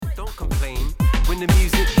the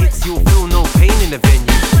music hits, you'll feel no pain in the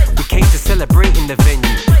venue. We came to celebrate in the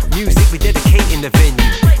venue. Music we dedicate in the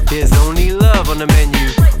venue. There's only love on the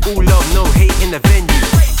menu. All love, no hate in the venue.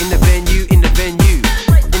 In the venue, in the venue.